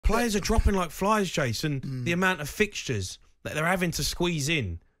players are dropping like flies, Jason. The amount of fixtures that they're having to squeeze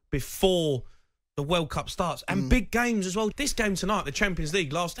in before the World Cup starts. And big games as well. This game tonight, the Champions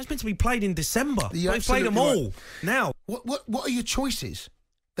League, that's meant to be played in December. They played them all now. What are your choices?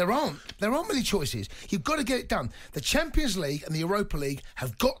 There aren't many choices. You've got to get it done. The Champions League and the Europa League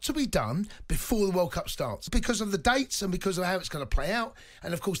have got to be done before the World Cup starts because of the dates and because of how it's going to play out.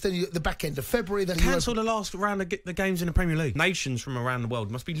 And of course, then the back end of February. Then cancel the last round of the games in the Premier League. Nations from around the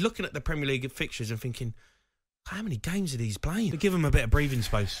world must be looking at the Premier League fixtures and thinking, how many games are these playing? To give them a bit of breathing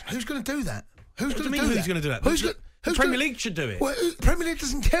space. Who's going to do that? Who's going to do that? The Premier League should do it. Well, the Premier League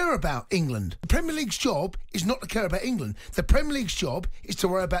doesn't care about England. The Premier League's job is not to care about England. The Premier League's job is to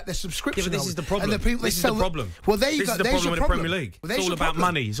worry about their subscription. Yeah, but this is the problem. And the people this is the problem. Well, there you go. This is the problem with the Premier League. Well, it's all about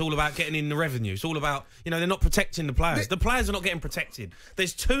money. It's all about getting in the revenue. It's all about, they're not protecting the players. The players are not getting protected.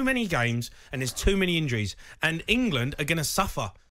 There's too many games and there's too many injuries. And England are going to suffer.